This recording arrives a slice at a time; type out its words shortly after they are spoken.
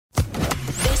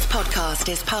podcast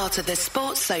is part of the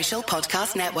Sports Social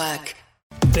Podcast Network.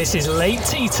 This is Late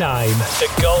Tea Time,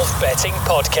 the golf betting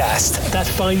podcast that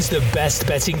finds the best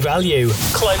betting value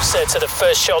closer to the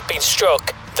first shot being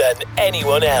struck than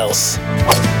anyone else.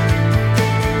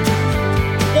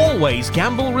 Always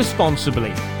gamble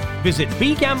responsibly. Visit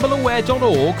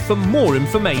begambleaware.org for more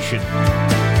information.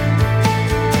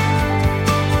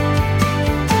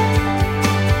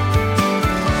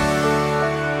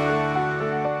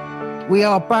 We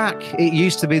are back. It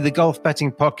used to be the Golf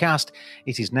Betting Podcast.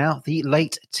 It is now the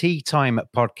Late Tea Time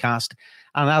Podcast.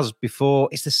 And as before,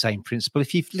 it's the same principle.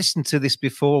 If you've listened to this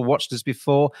before, watched us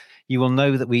before, you will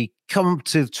know that we come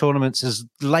to tournaments as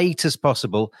late as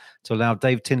possible to allow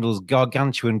Dave Tyndall's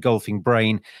gargantuan golfing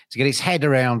brain to get his head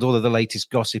around all of the latest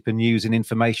gossip and news and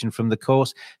information from the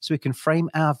course so we can frame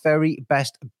our very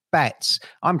best bets.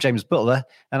 I'm James Butler,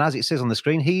 and as it says on the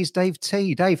screen, he's Dave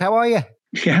T. Dave, how are you?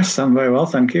 Yes, I'm very well,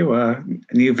 thank you. A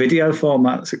new video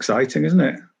format. It's exciting, isn't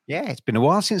it? Yeah, it's been a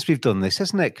while since we've done this,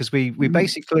 hasn't it? Because we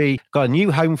basically got a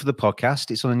new home for the podcast.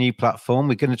 It's on a new platform.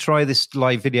 We're going to try this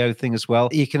live video thing as well.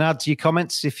 You can add your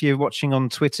comments if you're watching on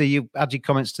Twitter. You add your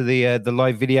comments to the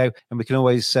live video, and we can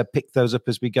always pick those up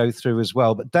as we go through as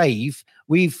well. But Dave,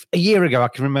 a year ago, I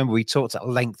can remember we talked at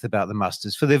length about the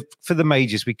Masters. For the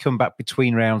majors, we come back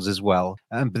between rounds as well.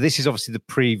 But this is obviously the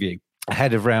preview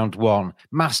ahead of round one,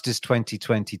 Masters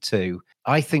 2022.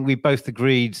 I think we both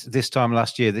agreed this time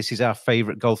last year, this is our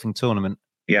favourite golfing tournament.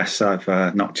 Yes, I've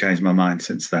not changed my mind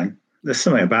since then. There's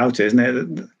something about it, isn't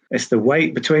it? It's the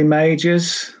wait between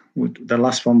majors. The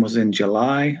last one was in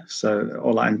July, so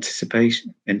all that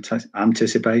anticipation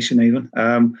even.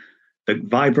 The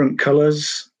vibrant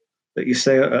colours that you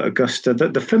see at Augusta,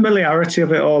 the familiarity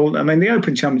of it all. I mean, the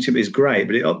Open Championship is great,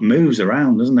 but it moves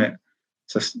around, doesn't it?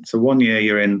 So one year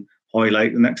you're in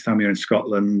Hoylake, the next time you're in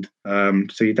Scotland.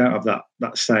 So you don't have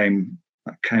that same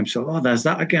sort of, there's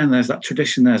that again, there's that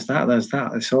tradition, there's that.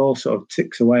 It's all sort of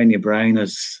ticks away in your brain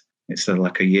as it's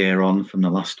like a year on from the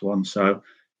last one. So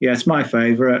yeah, it's my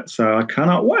favourite. So I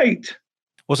cannot wait.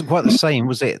 Wasn't quite the same,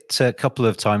 was it, a couple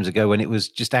of times ago when it was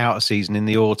just out of season in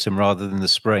the autumn rather than the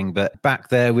spring? But back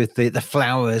there with the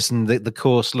flowers and the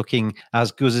course looking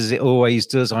as good as it always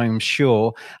does, I'm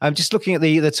sure. I'm just looking at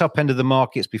the top end of the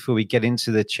markets before we get into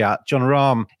the chat. John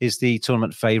Rahm is the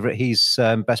tournament favourite. He's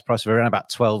best price of around about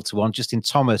 12 to 1. Justin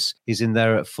Thomas is in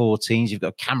there at 14. You've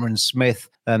got Cameron Smith,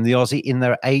 the Aussie, in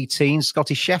there at 18.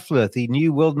 Scotty Scheffler, the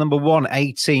new world number one,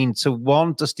 18 to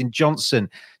 1. Dustin Johnson,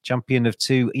 champion of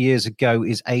 2 years ago,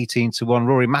 is 18 to 1.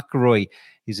 Rory McIlroy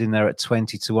is in there at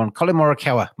 20 to 1. Colin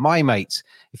Morikawa, my mate,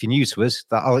 if you're new to us,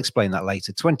 I'll explain that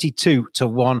later, 22 to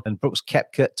 1. And Brooks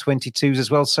Koepka, 22s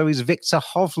as well. So is Victor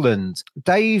Hovland.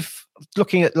 Dave,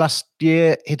 looking at last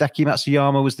year, Hideki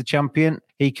Matsuyama was the champion.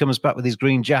 He comes back with his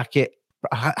green jacket,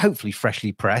 hopefully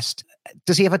freshly pressed.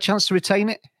 Does he have a chance to retain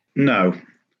it? No.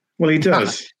 Well, he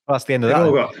does. Well, that's the end of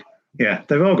that.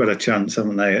 They've all got a chance,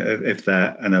 haven't they, if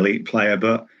they're an elite player.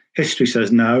 But history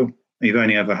says no. You've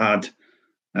only ever had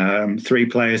 3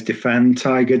 players defend: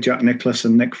 Tiger, Jack Nicklaus,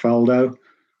 and Nick Faldo.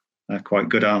 They're quite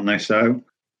good, aren't they? So,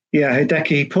 yeah,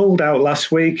 Hideki pulled out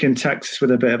last week in Texas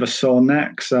with a bit of a sore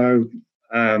neck. So,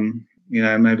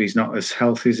 maybe he's not as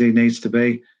healthy as he needs to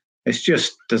be. It's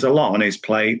just there's a lot on his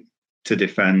plate to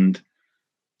defend.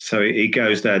 So he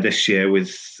goes there this year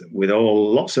with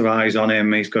lots of eyes on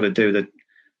him. He's got to do the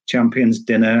Champions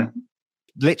Dinner.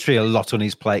 Literally a lot on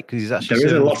his plate because he's actually. There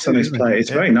is a lot on his plate. It's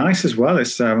very nice as well.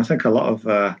 It's I think a lot of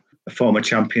the former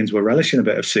champions were relishing a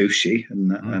bit of sushi and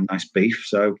nice beef.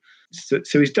 So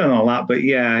he's done all that. But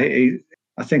yeah,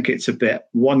 I think it's a bit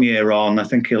 1 year on. I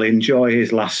think he'll enjoy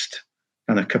his last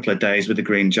kind of couple of days with the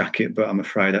green jacket. But I'm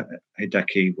afraid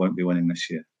Hideki won't be winning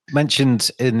this year.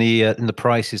 Mentioned in the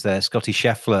prices there, Scotty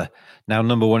Scheffler, now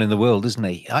number one in the world, isn't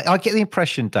he? I get the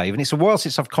impression, Dave, and it's a while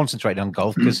since I've concentrated on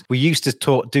golf because we used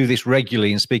to do this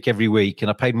regularly and speak every week, and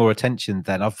I paid more attention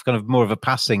then. I've kind of more of a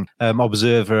passing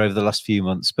observer over the last few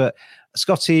months. But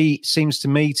Scotty seems to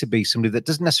me to be somebody that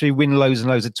doesn't necessarily win loads and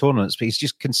loads of tournaments, but he's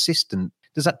just consistent.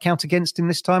 Does that count against him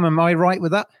this time? Am I right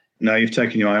with that? No, you've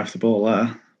taken your eye off the ball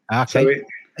there. Okay. So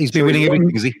he's been winning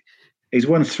everything, has he? He's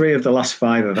won 3 of the last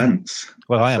 5 events.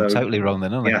 Well, I am totally wrong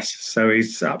then, aren't I? Yes, so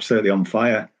he's absolutely on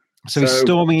fire. So he's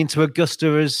storming into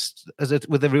Augusta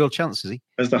with a real chance, is he?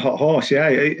 As the hot horse, yeah.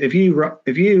 If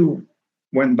you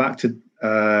went back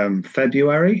to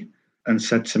February and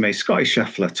said to me, Scotty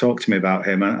Scheffler, talk to me about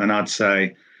him, and I'd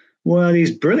say, well,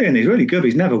 he's brilliant, he's really good, but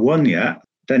he's never won yet.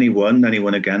 Then he won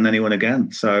again, then he won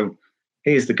again. So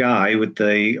he's the guy with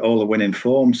all the winning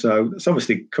form. So it's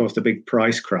obviously caused a big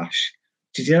price crash.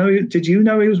 Did you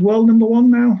know he was world number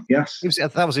one now? Yes.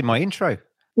 That was in my intro.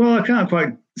 Well, I can't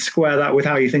quite square that with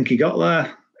how you think he got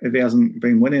there if he hasn't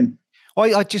been winning.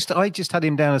 I just had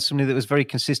him down as somebody that was very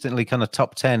consistently kind of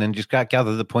top 10 and just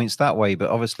gather the points that way. But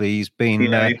obviously he's been.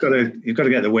 Yeah, you've got to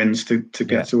get the wins to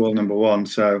get to world number one.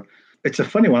 So it's a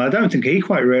funny one. I don't think he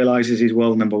quite realises he's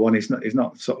world number one. He's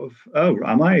not sort of, oh,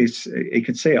 am I? He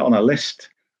can see it on a list,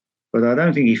 but I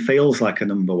don't think he feels like a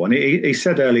number one. He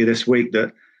said earlier this week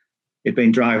that he'd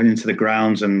been driving into the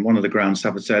grounds and one of the ground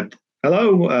staff had said,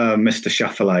 "Hello, Mr.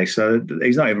 Schaffelet." So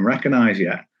he's not even recognised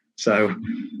yet. So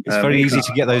it's very easy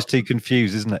to get those two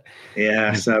confused, isn't it?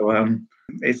 Yeah. So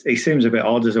he seems a bit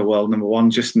odd as a world number one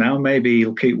just now. Maybe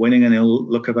he'll keep winning and he'll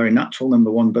look a very natural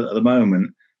number one. But at the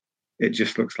moment, it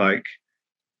just looks like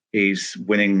he's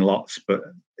winning lots. But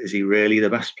is he really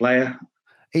the best player?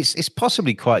 It's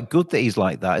possibly quite good that he's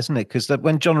like that, isn't it? Because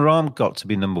when John Rahm got to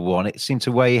be number one, it seemed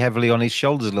to weigh heavily on his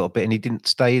shoulders a little bit, and he didn't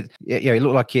stay. It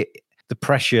looked like the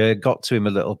pressure got to him a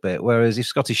little bit. Whereas if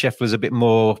Scotty Scheffler's a bit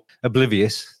more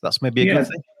oblivious, that's maybe a good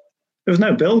thing. There was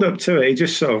no build up to it. He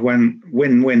just sort of went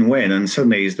win, win, win, and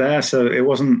suddenly he's there. So it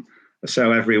wasn't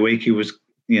so every week he was,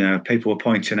 people were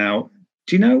pointing out,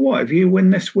 do you know what? If you win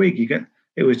this week,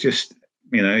 it was just,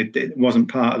 it wasn't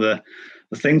part of the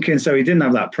thinking. So he didn't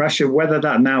have that pressure. Whether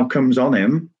that now comes on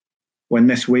him when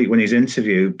this week, when he's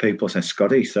interviewed, people say,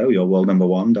 Scotty, so you're world number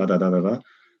one, da, da, da, da, da.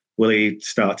 Will he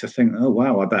start to think, oh,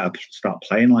 wow, I better start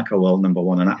playing like a world number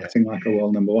one and acting like a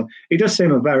world number one? He does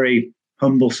seem a very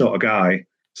humble sort of guy.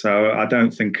 So I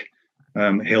don't think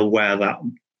he'll wear that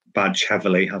badge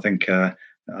heavily. I think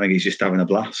he's just having a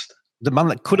blast. The man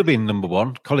that could have been number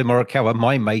one, Colin Morikawa,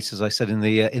 my mate, as I said in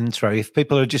the intro, if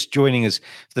people are just joining us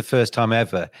for the first time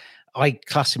ever, I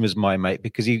class him as my mate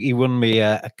because he won me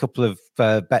a couple of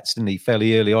bets, didn't he,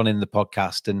 fairly early on in the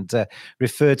podcast, and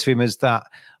referred to him as that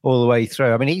all the way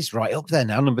through. I mean, he's right up there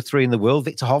now, number 3 in the world.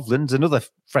 Victor Hovland's another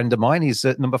friend of mine. He's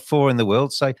at number 4 in the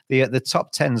world. So the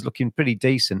top 10's looking pretty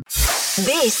decent.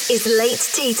 This is Late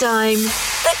Tea Time,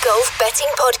 the golf betting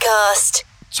podcast.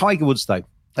 Tiger Woods, though.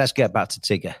 Let's get back to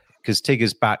Tigger, because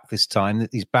Tigger's back this time.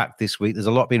 He's back this week. There's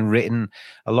a lot been written,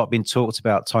 a lot been talked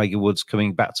about Tiger Woods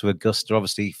coming back to Augusta,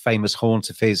 obviously famous haunt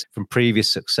of his from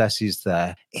previous successes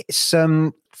there. It's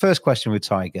first question with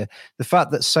Tiger, the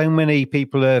fact that so many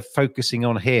people are focusing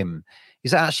on him,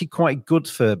 is that actually quite good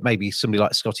for maybe somebody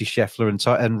like Scotty Scheffler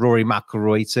and Rory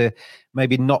McIlroy to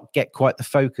maybe not get quite the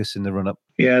focus in the run-up?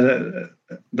 Yeah,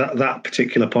 that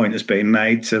particular point has been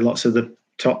made to lots of the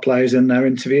top players in their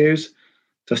interviews.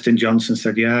 Dustin Johnson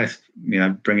said, yeah,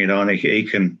 bring it on. He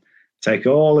can take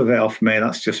all of it off me.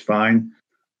 That's just fine.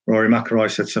 Rory McIlroy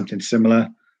said something similar.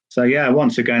 So, yeah,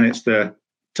 once again, it's the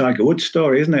Tiger Woods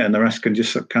story, isn't it? And the rest can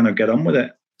just kind of get on with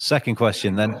it. Second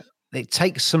question, then. It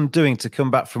takes some doing to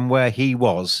come back from where he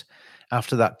was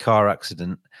after that car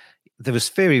accident. There was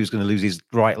fear he was going to lose his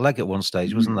right leg at one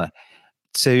stage, wasn't there?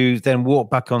 To then walk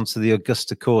back onto the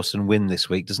Augusta course and win this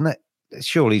week, doesn't it?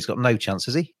 Surely he's got no chance,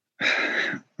 has he?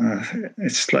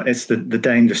 It's the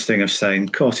dangerous thing of saying,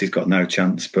 of course, he's got no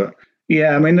chance. But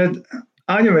yeah, I mean,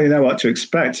 I didn't really know what to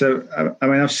expect. So, I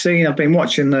mean, I've been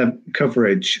watching the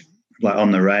coverage like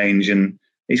on the range, and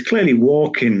he's clearly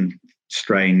walking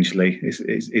strangely.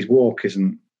 His walk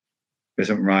isn't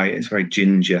right. It's very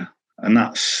ginger, and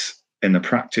that's in the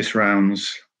practice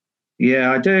rounds.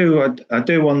 Yeah, I do. I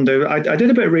do wonder. I did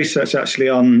a bit of research actually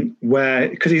on where,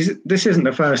 because this isn't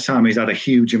the first time he's had a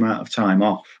huge amount of time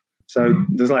off. So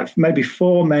there's like maybe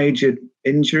 4 major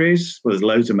injuries. Well, there's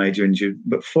loads of major injuries,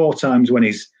 but 4 times when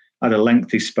he's had a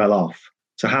lengthy spell off.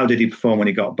 So how did he perform when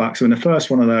he got back? So in the first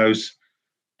one of those,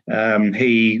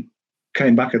 he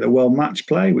came back at the World Match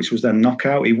Play, which was then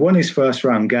knockout. He won his first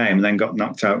round game and then got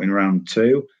knocked out in round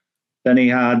 2. Then he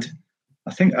had,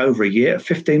 I think, over a year,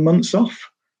 15 months off.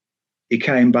 He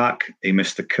came back, he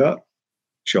missed the cut,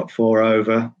 shot 4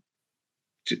 over.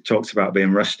 Talks about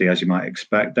being rusty, as you might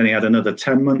expect. Then he had another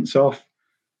 10 months off.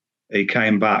 He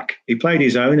came back. He played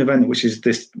his own event, which is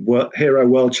this Hero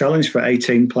World Challenge for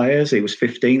 18 players. He was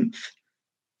 15th.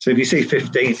 So if you see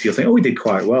 15th, you'll think, oh, he did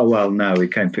quite well. Well, no, he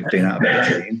came 15 out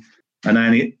of 18. And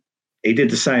then he did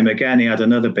the same again. He had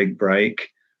another big break,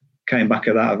 came back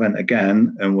at that event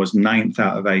again and was 9th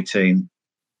out of 18,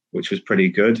 which was pretty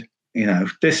good.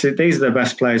 These are the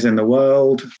best players in the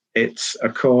world. It's a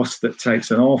course that takes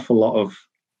an awful lot of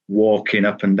walking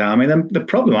up and down. I mean, the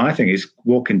problem, I think, is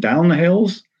walking down the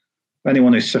hills.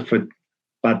 Anyone who's suffered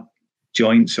bad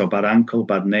joints or bad ankle,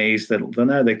 bad knees, they'll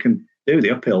know they can do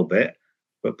the uphill bit,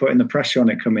 but putting the pressure on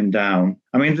it coming down.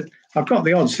 I mean, I've got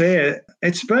the odds here.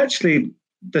 It's virtually,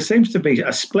 there seems to be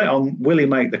a split on will he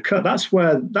make the cut. That's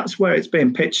where it's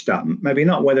being pitched at. Maybe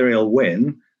not whether he'll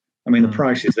win. I mean, the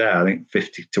price is there. I think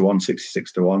 50 to 1,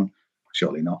 66 to 1.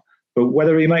 Surely not. But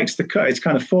whether he makes the cut, it's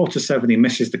kind of 4-7 he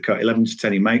misses the cut,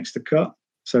 11-10 he makes the cut.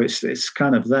 So it's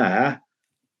kind of there.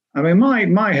 I mean,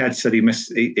 my head said he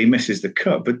misses the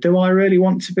cut, but do I really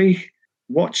want to be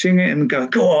watching it and go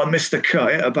on, missed the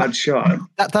cut, hit a bad shot?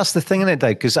 That's the thing, isn't it,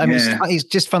 Dave? Because I mean, it's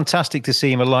just fantastic to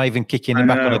see him alive and kicking him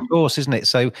back on a course, isn't it?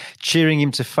 So cheering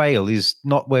him to fail is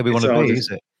not where we want to be, is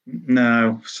it?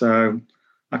 No. So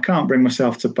I can't bring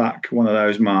myself to back one of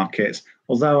those markets,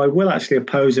 although I will actually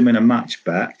oppose him in a match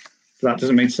bet. That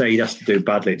doesn't mean to say he has to do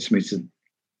badly. It just means to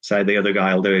say the other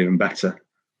guy will do even better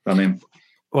than him.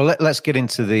 Well, let's get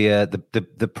into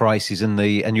the prices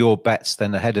and your bets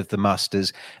then ahead of the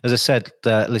Masters. As I said,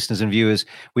 listeners and viewers,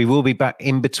 we will be back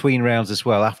in between rounds as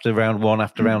well, after round 1,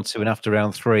 after round 2, and after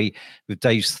round 3, with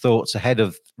Dave's thoughts ahead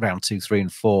of round 2, 3,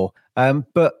 and 4.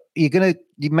 But you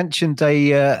mentioned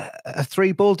a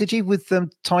 3-ball, did you, with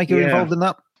Tiger involved in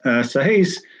that? So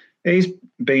he's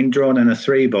been drawn in a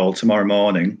 3-ball tomorrow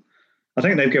morning. I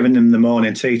think they've given him the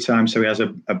morning tee time, so he has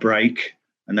a break,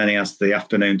 and then he has the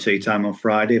afternoon tee time on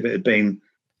Friday. If it had been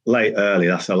late early,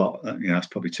 that's a lot. That's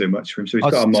probably too much for him. So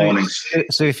he's got a morning.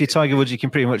 So if you're Tiger Woods, you can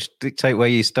pretty much dictate where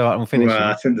you start and finish. Well,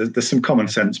 I think there's some common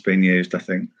sense being used, I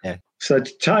think. Yeah. So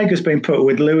Tiger's been put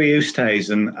with Louis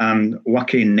Oosthuizen and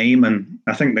Joaquin Niemann.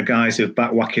 I think the guys who've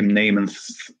backed Joaquin Niemann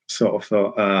sort of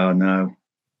thought, oh, no,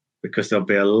 because there'll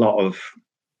be a lot of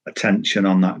attention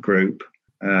on that group.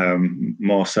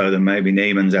 More so than maybe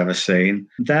Niemann's ever seen.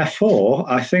 Therefore,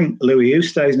 I think Louis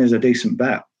Oosthuizen is a decent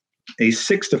bet. He's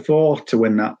 6-4 to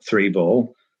win that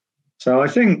 3-ball. So I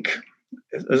think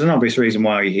there's an obvious reason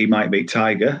why he might beat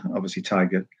Tiger. Obviously,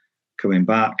 Tiger coming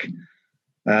back.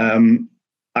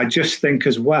 I just think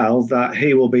as well that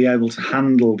he will be able to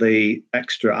handle the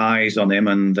extra eyes on him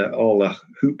and all the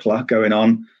hoopla going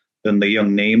on than the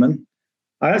young Niemann.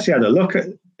 I actually had a look at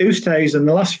Oosthuizen.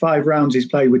 The last 5 rounds he's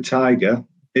played with Tiger,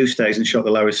 Oosthuizen shot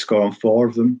the lowest score on 4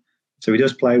 of them. So he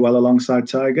does play well alongside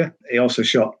Tiger. He also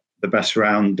shot the best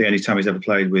round the only time he's ever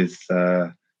played with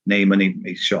Niemann.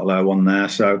 He shot a low one there.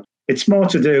 So it's more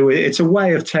to do with, it's a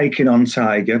way of taking on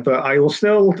Tiger, but I will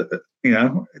still,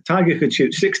 Tiger could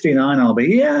shoot 69, I'll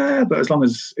be, but as long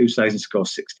as Oosthuizen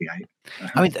scores 68.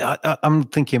 I mean, I'm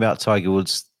thinking about Tiger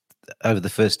Woods over the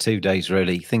first 2 days,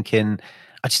 really, thinking,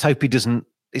 I just hope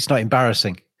it's not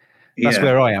embarrassing. That's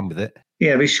where I am with it.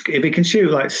 Yeah, if he can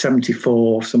shoot like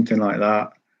 74, something like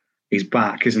that, he's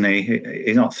back, isn't he?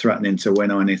 He's not threatening to win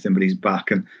or anything, but he's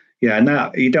back. And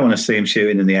now you don't want to see him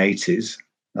shooting in the 80s.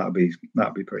 That'd be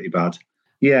pretty bad.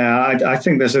 Yeah, I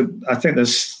think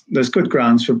there's good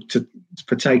grounds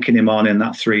for taking him on in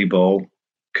that 3-ball,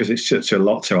 because it's such a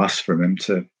lot to ask from him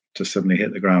to suddenly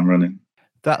hit the ground running.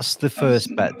 That's the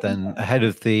first bet then ahead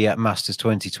of the Masters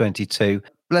 2022.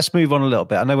 Let's move on a little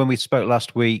bit. I know when we spoke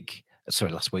last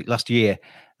year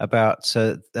about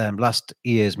last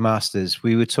year's Masters,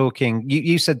 we were talking,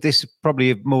 you said this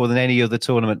probably more than any other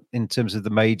tournament in terms of the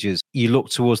majors, you look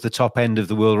towards the top end of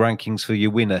the world rankings for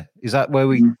your winner. Is that where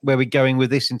we're going with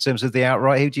this in terms of the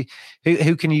outright?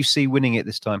 Who can you see winning it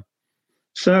this time?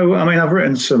 So, I mean, I've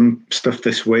written some stuff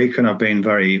this week and I've been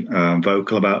very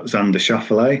vocal about Xander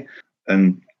Schauffele,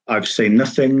 and I've seen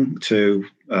nothing to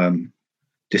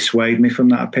dissuade me from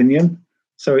that opinion.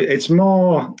 So it's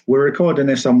more, we're recording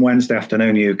this on Wednesday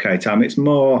afternoon UK time. It's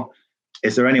more,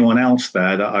 is there anyone else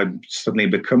there that I've suddenly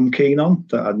become keen on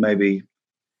that I'd maybe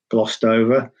glossed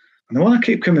over? And the one I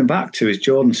keep coming back to is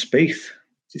Jordan Spieth.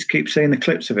 Just keep seeing the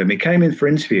clips of him. He came in for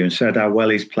interview and said how well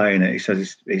he's playing it. He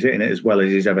says he's hitting it as well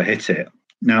as he's ever hit it.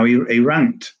 Now, he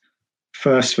ranked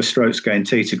first for strokes gained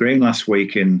tee to green last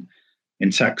week in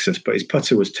Texas, but his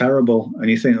putter was terrible.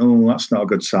 And you think, oh, that's not a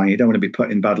good sign. You don't want to be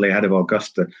putting badly ahead of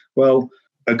Augusta. Well,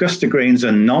 Augusta greens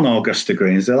and non-Augusta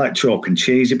greens, they're like chalk and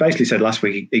cheese. He basically said last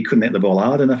week he couldn't hit the ball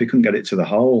hard enough. He couldn't get it to the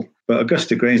hole. But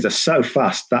Augusta greens, they're so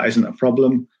fast, that isn't a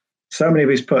problem. So many of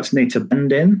his putts need to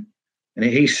bend in, and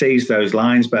he sees those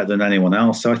lines better than anyone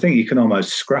else. So I think you can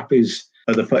almost scrap his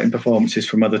other putting performances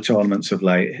from other tournaments of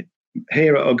late.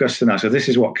 Here at Augusta now, so this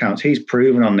is what counts. He's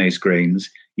proven on these greens.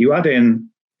 You add in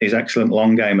his excellent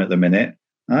long game at the minute,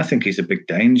 and I think he's a big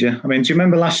danger. I mean, do you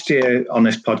remember last year on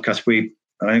this podcast,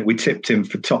 I think we tipped him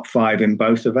for top 5 in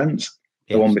both events,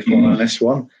 the one before and this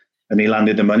one, and he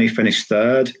landed the money, finished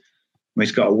third.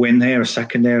 He's got a win here, a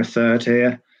second here, a third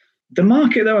here. The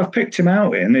market, though, I've picked him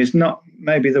out in is not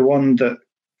maybe the one that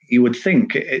you would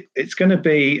think. It's going to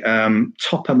be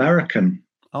top American.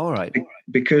 All right.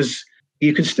 Because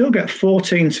you can still get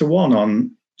 14-1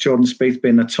 on Jordan Spieth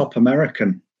being the top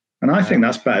American. And I think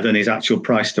that's better than his actual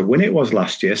price to win it was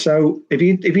last year. So if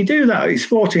you do that, he's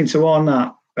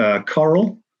 14-1 at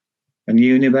Coral and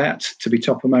Unibet to be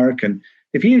top American.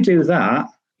 If you do that,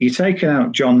 You're taking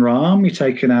out John Rahm, you're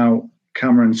taking out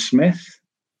Cameron Smith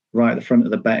right at the front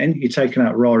of the betting, you're taking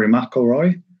out Rory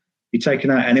McIlroy, you're taking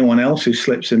out anyone else who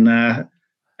slips in there,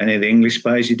 any of the English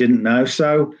players you didn't know.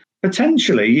 So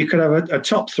potentially you could have a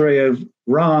top three of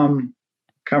Rahm,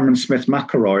 Cameron Smith,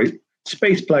 McIlroy.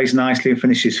 Spieth plays nicely and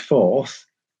finishes fourth,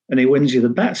 and he wins you the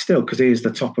bet still because he is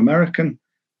the top American.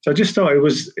 So I just thought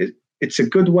it's a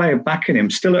good way of backing him,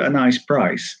 still at a nice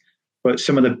price, but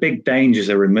some of the big dangers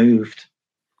are removed.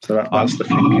 So that's the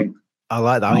thinking. I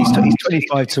like that. He's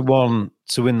 25 to 1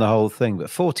 to win the whole thing, but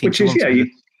 14 Which to is,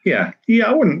 1. Yeah.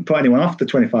 I wouldn't put anyone off the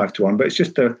 25 to 1, but it's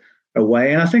just a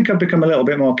way. And I think I've become a little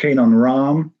bit more keen on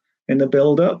Rahm in the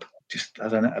build-up. Just, I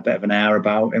don't know, a bit of an air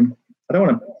about him. I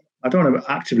don't want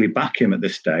to actively back him at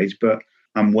this stage, but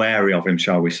I'm wary of him,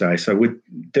 shall we say. So with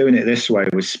doing it this way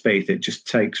with Spieth, it just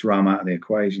takes Rahm out of the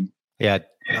equation. Yeah,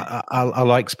 I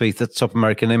like Spieth, the top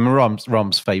American, and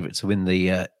Rahm's favourite to win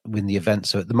the event.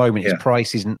 So at the moment, his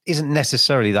price isn't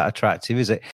necessarily that attractive,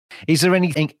 is it? Is there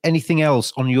anything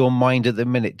else on your mind at the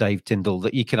minute, Dave Tyndall,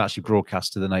 that you can actually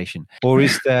broadcast to the nation, or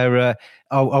is there?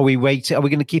 Are we waiting? Are we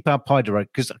going to keep our pied around?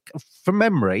 Because from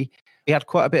memory, he had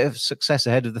quite a bit of success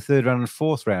ahead of the third round and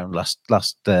fourth round last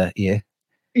year.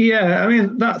 Yeah, I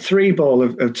mean that 3-ball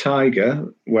of Tiger,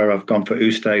 where I've gone for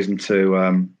Oosthuizen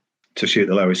to shoot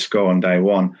the lowest score on day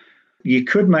one. You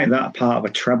could make that part of a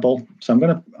treble. So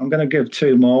I'm gonna give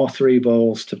 2 more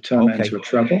 3-balls to turn it into a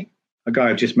treble. A guy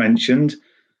I've just mentioned,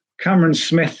 Cameron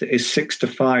Smith, is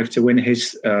 6-5 to win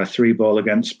his 3-ball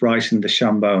against Bryson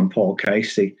DeChambeau and Paul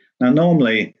Casey. Now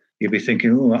normally you'd be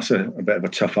thinking, oh, that's a bit of a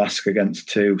tough ask against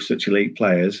 2 such elite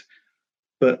players.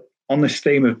 But on this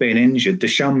theme of being injured,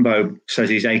 DeChambeau says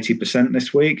he's 80%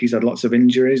 this week. He's had lots of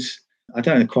injuries. I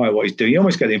don't know quite what he's doing. You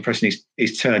almost get the impression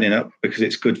he's turning up because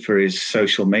it's good for his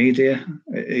social media.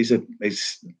 It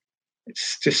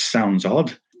just sounds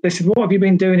odd. They said, what have you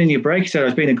been doing in your break? He said,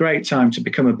 it's been a great time to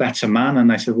become a better man.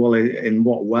 And I said, well, in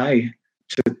what way?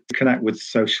 To connect with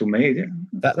social media.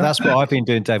 That's what I've been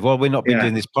doing, Dave. Well, we've not been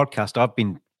doing this podcast. I've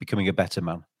been becoming a better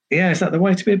man. Yeah, is that the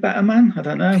way to be a better man? I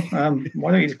don't know.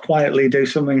 Why don't you quietly do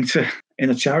something in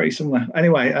a charity somewhere?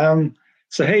 Anyway,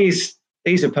 so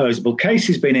he's opposable.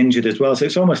 Casey's been injured as well, so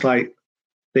it's almost like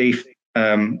the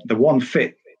one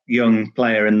fit young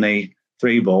player in the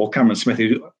 3-ball, Cameron Smith,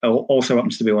 who also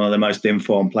happens to be one of the most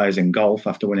informed players in golf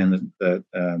after winning the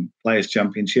Players'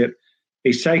 Championship.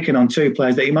 He's taken on 2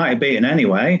 players that he might have beaten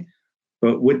anyway,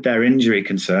 but with their injury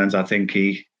concerns, I think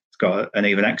he's got an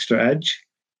even extra edge.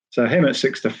 So him at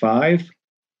 6-5.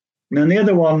 And then the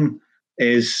other one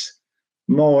is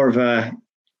more of a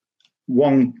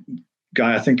one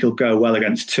guy I think he'll go well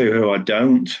against 2 who are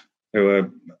down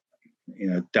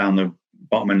the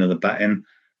bottom end of the betting.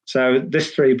 So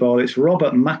this 3-ball, it's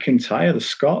Robert McIntyre, the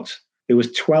Scot, who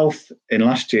was 12th in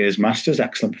last year's Masters.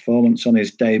 Excellent performance on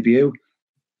his debut.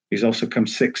 He's also come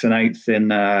 6th and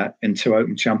 8th in 2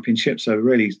 Open Championships, so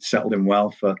really settled him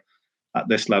well at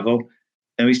this level.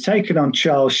 Now he's taken on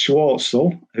Charles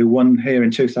Schwartzel, who won here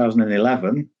in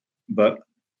 2011, but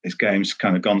his game's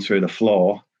kind of gone through the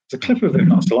floor. There's a clip of him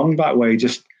not so long back where he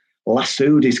just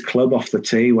lassoed his club off the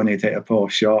tee when he'd hit a poor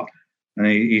shot,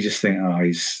 and you just think, oh,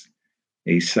 he's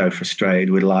so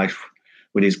frustrated with life,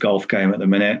 with his golf game at the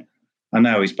minute. I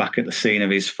know he's back at the scene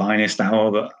of his finest hour,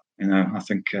 but I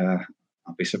think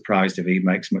I'd be surprised if he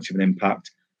makes much of an impact.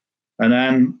 And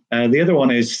then the other one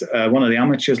is one of the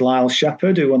amateurs, Lyle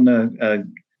Shepherd, who won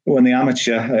the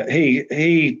amateur.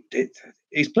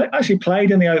 He's actually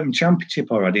played in the Open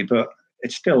Championship already, but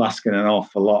it's still asking an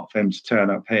awful lot for him to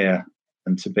turn up here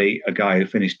and to beat a guy who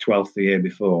finished 12th the year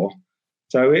before.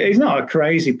 So he's not a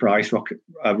crazy price,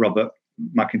 Robert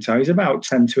McIntyre. He's about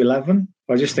 10 to 11.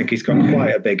 I just think he's got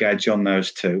quite a big edge on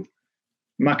those 2.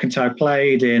 McIntyre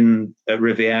played at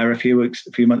Riviera a few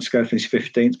months ago, finished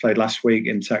 15th, played last week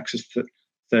in Texas,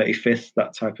 35th,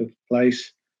 that type of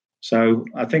place. So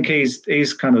I think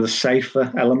he's kind of the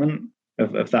safer element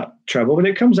of that treble, but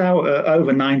it comes out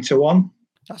over 9 to 1.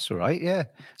 That's all right, yeah.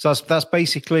 So that's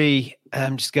basically,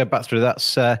 just go back through,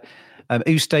 that's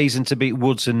Oosthuizen to beat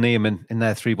Woods and Neiman in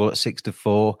their 3-ball at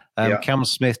 6-4. Cam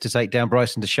Smith to take down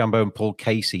Bryson DeChambeau and Paul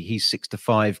Casey. He's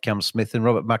 6-5, Cam Smith, and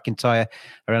Robert McIntyre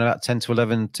around about 10 to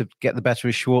 11 to get the better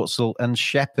of Schwartzel and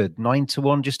Shepherd, 9 to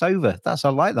 1, just over. I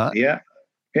like that. Yeah,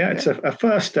 it's a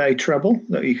first day treble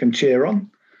that you can cheer on.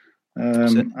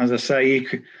 As I say,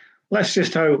 let's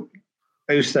just hope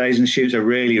Oosthuizen shoots a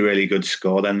really, really good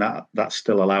score. Then that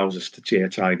still allows us to cheer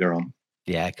Tiger on.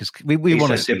 Yeah, because we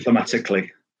want to see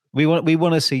diplomatically. We want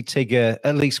to see Tigger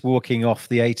at least walking off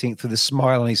the 18th with a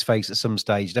smile on his face at some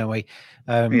stage, don't we?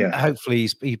 Hopefully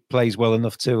he plays well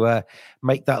enough to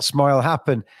make that smile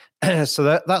happen.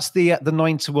 So that's the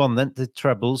 9-1 then, the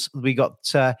trebles. We got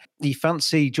the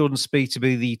fancy Jordan Spieth to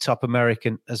be the top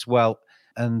American as well.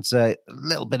 And a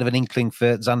little bit of an inkling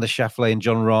for Xander Schauffele and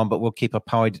John Rahm, but we'll keep our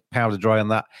powder dry on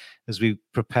that as we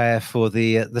prepare for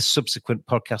the subsequent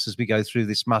podcast as we go through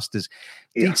this Masters.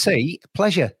 Yeah. DT,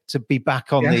 pleasure to be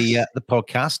back on the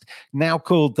podcast, now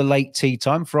called the Late Tee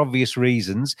Time for obvious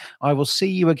reasons. I will see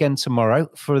you again tomorrow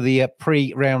for the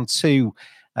pre-round 2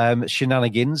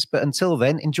 shenanigans. But until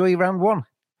then, enjoy your round 1.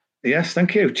 Yes,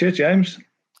 thank you. Cheers, James.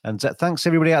 And thanks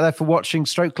everybody out there for watching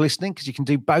 / listening, because you can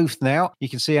do both now. You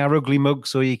can see our ugly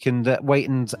mugs, or you can wait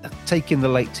and take in the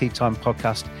Late Tee Time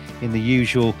podcast in the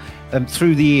usual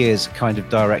through the ears kind of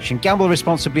direction. Gamble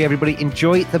responsibly, everybody.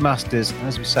 Enjoy the Masters. And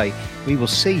as we say, we will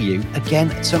see you again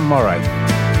tomorrow.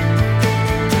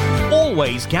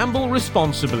 Always gamble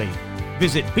responsibly.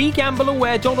 Visit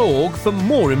begambleaware.org for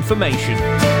more information.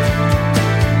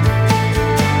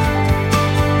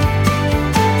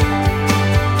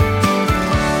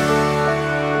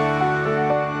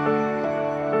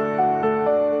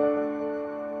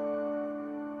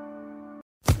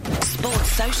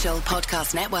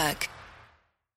 Podcast Network.